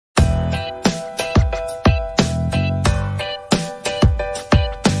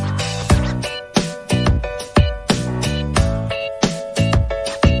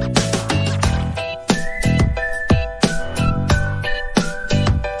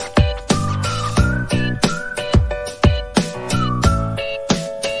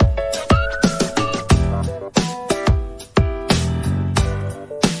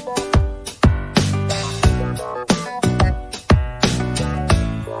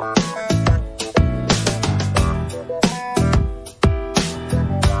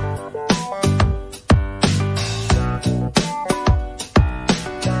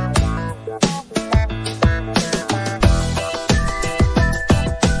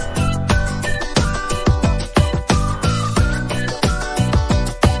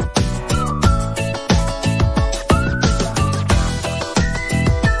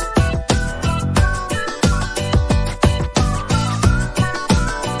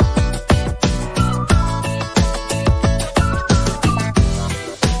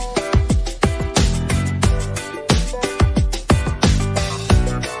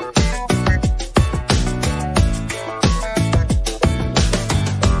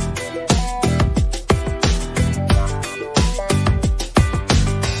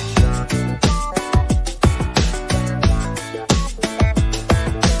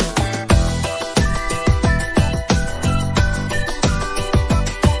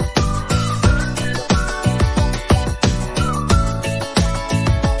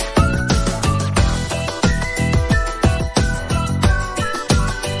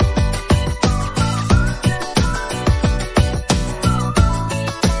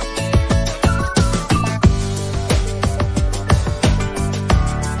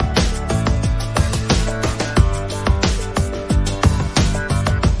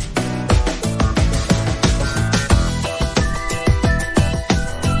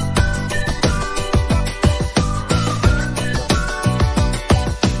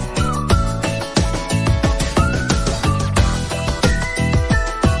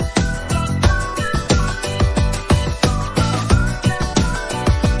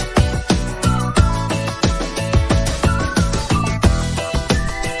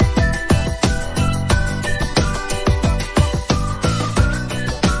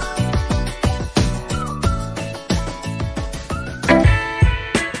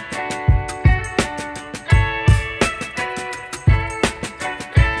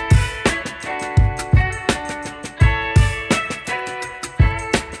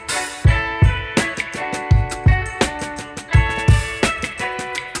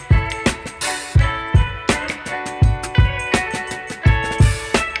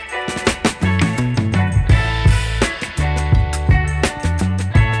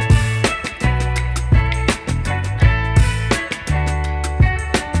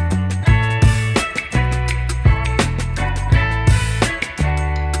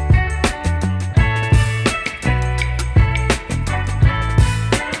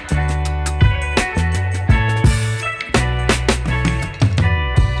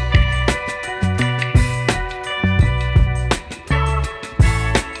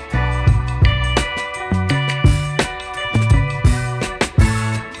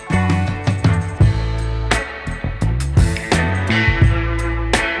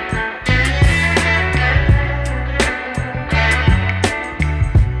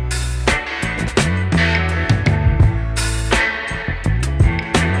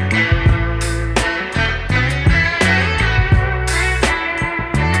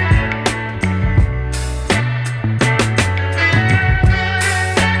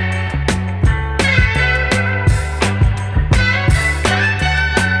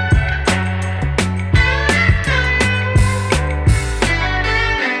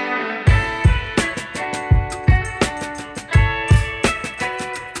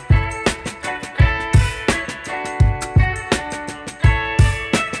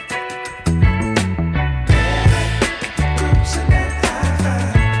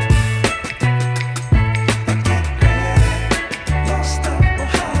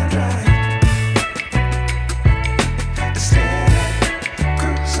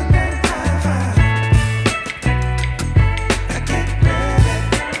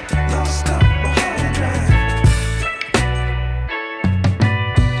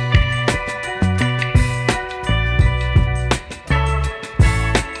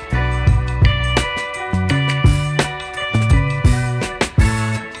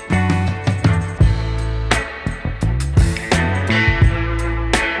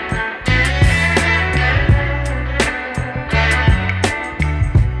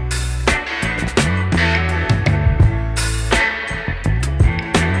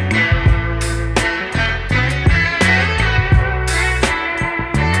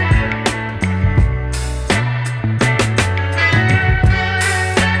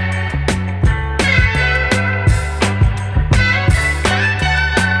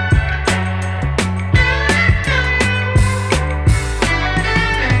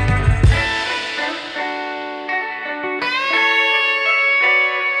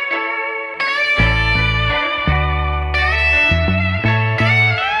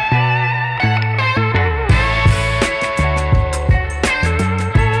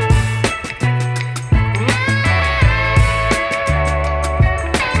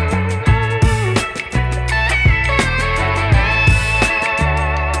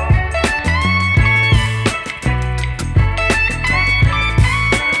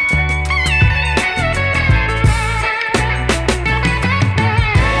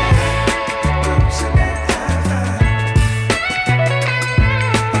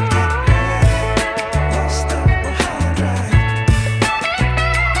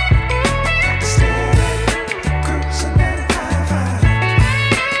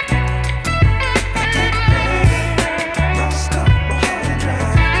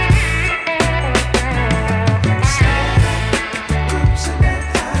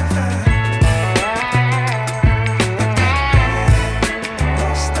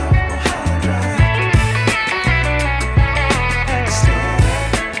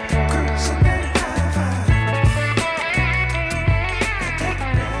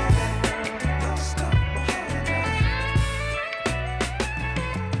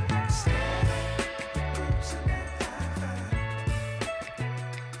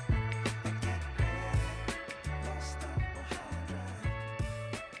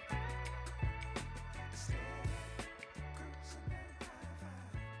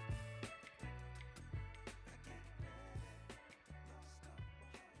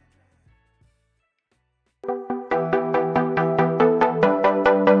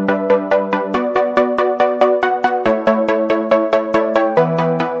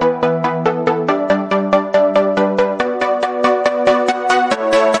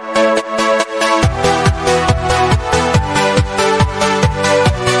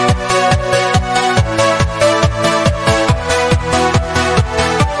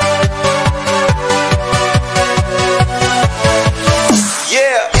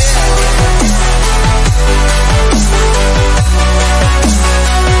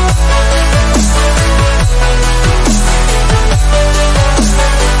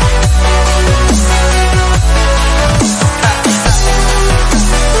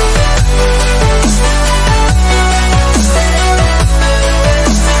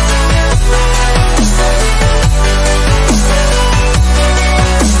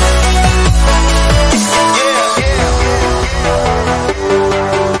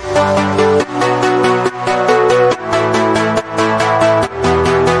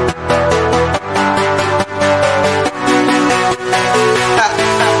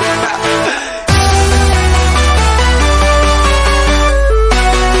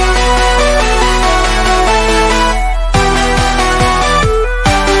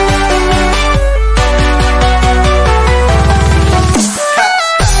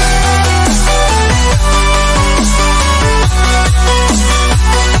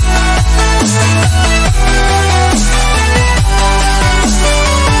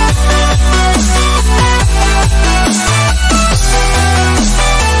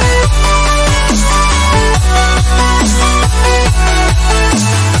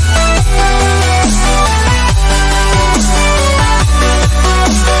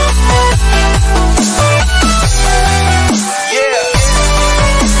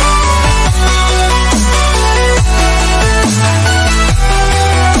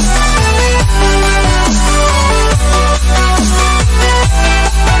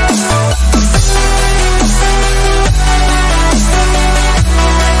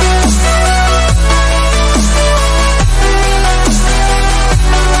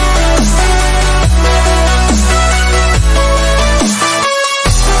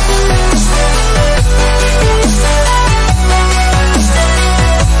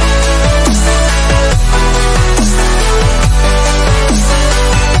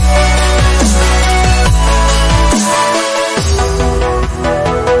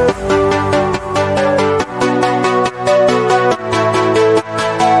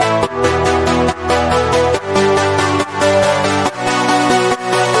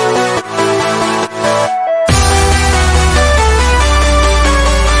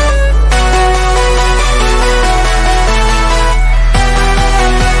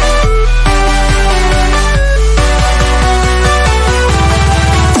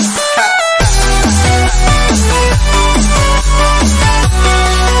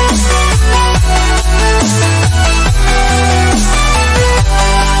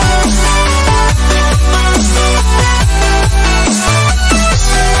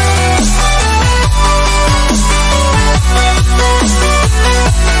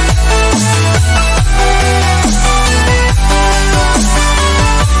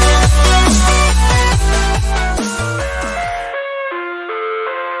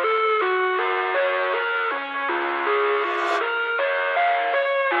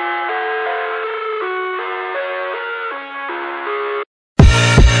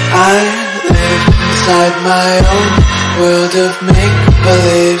my own world of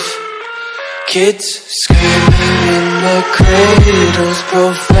make-believe. Kids screaming in their cradles,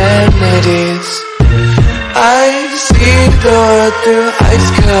 profanities. I see the world through eyes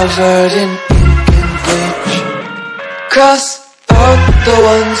covered in ink and bleach. Cross out the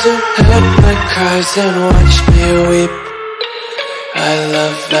ones who heard my cries and watched me weep. I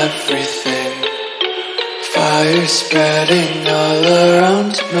love everything. Fire spreading all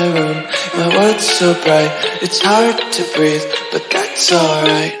around my room. My world's so bright, it's hard to breathe, but that's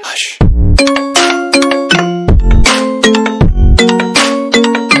alright. Hush.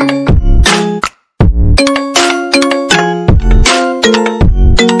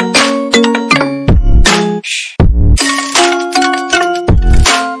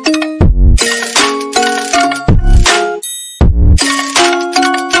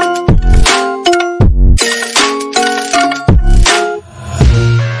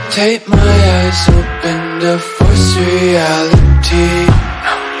 Tape my eyes open to force reality.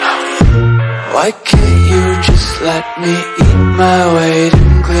 Why can't you just let me eat my weight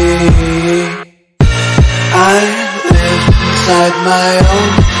in glee? I live inside my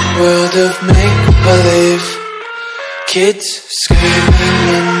own world of make-believe. Kids screaming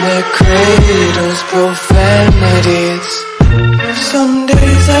in their cradles, profanities. Some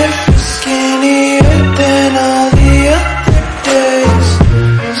days I feel skinnier than all the other days.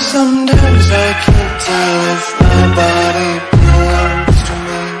 Sometimes I can't tell if my body belongs to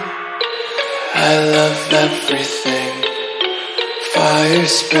me. I love everything. Fire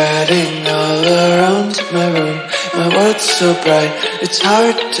spreading all around my room. My world's so bright, it's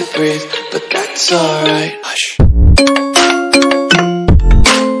hard to breathe, but that's alright. Hush.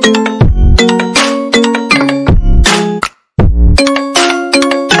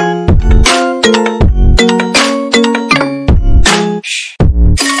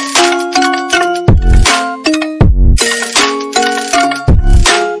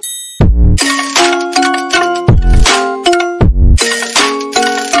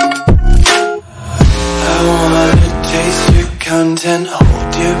 Content,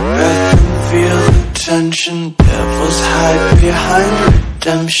 hold your breath and feel the tension. Devils hide behind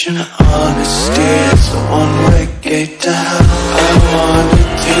redemption. Honesty is a one-way gate to hell. I wanna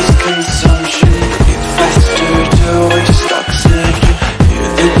taste consumption. Breathe faster to waste oxygen. Hear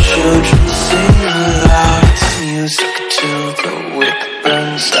the children sing aloud. It's music till the wick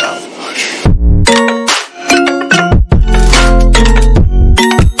burns out.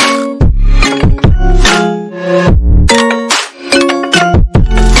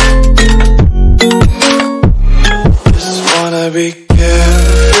 Be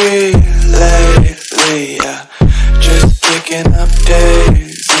carefree lately, yeah. Just picking up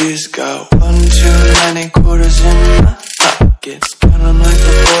daisies. Got one too many quarters in my pockets. Count 'em like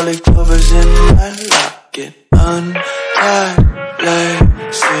the 4-leaf clovers in my locket. Untied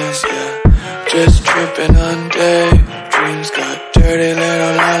laces, yeah. Just tripping on daydreams. Got dirty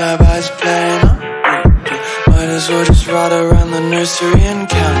little lullabies playing on repeat. Might as well just ride around the nursery and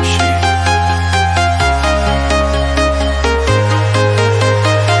count sheep.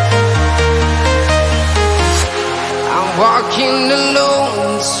 Walking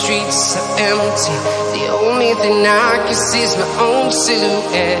alone, the streets are empty. The only thing I can see is my own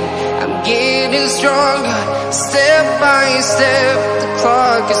silhouette. I'm getting stronger, step by step. The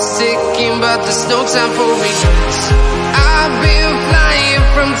clock is ticking, but there's no time for regrets. I've been flying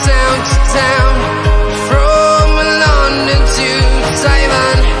from town to town, from London to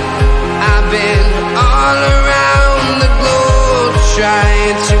Taiwan. I've been all around the globe,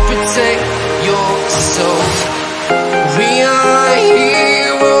 trying to protect your soul. We are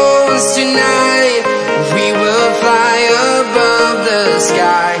heroes tonight. We will fly above the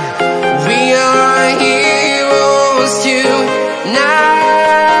sky. We are heroes tonight.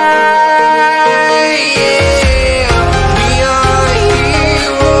 Yeah. We are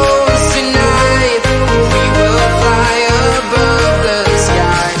heroes tonight. We will fly above the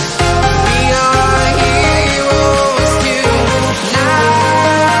sky. We are heroes tonight.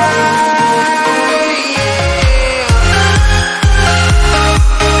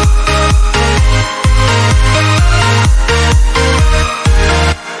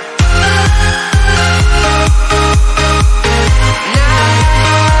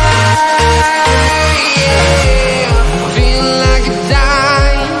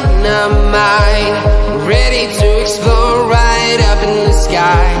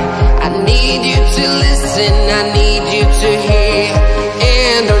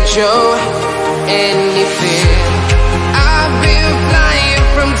 Show any fear. I've been flying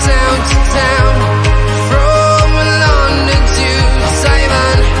from town to town, from London to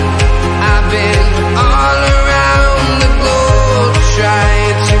Taiwan. I've been all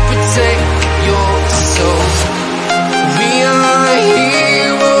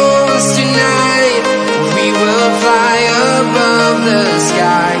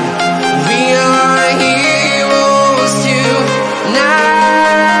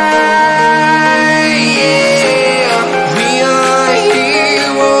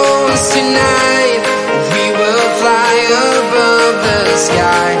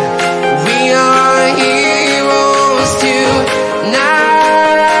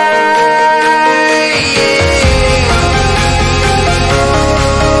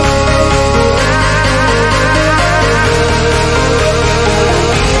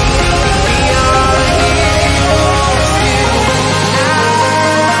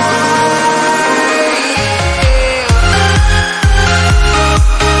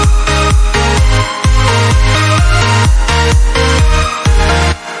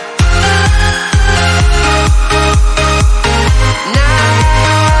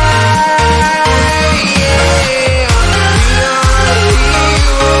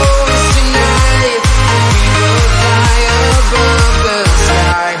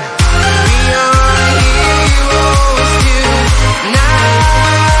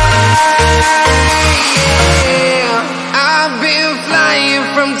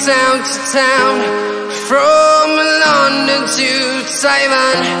town to town, from London to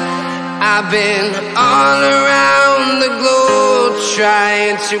Taiwan. I've been all around the globe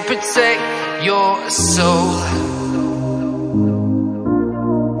trying to protect your soul.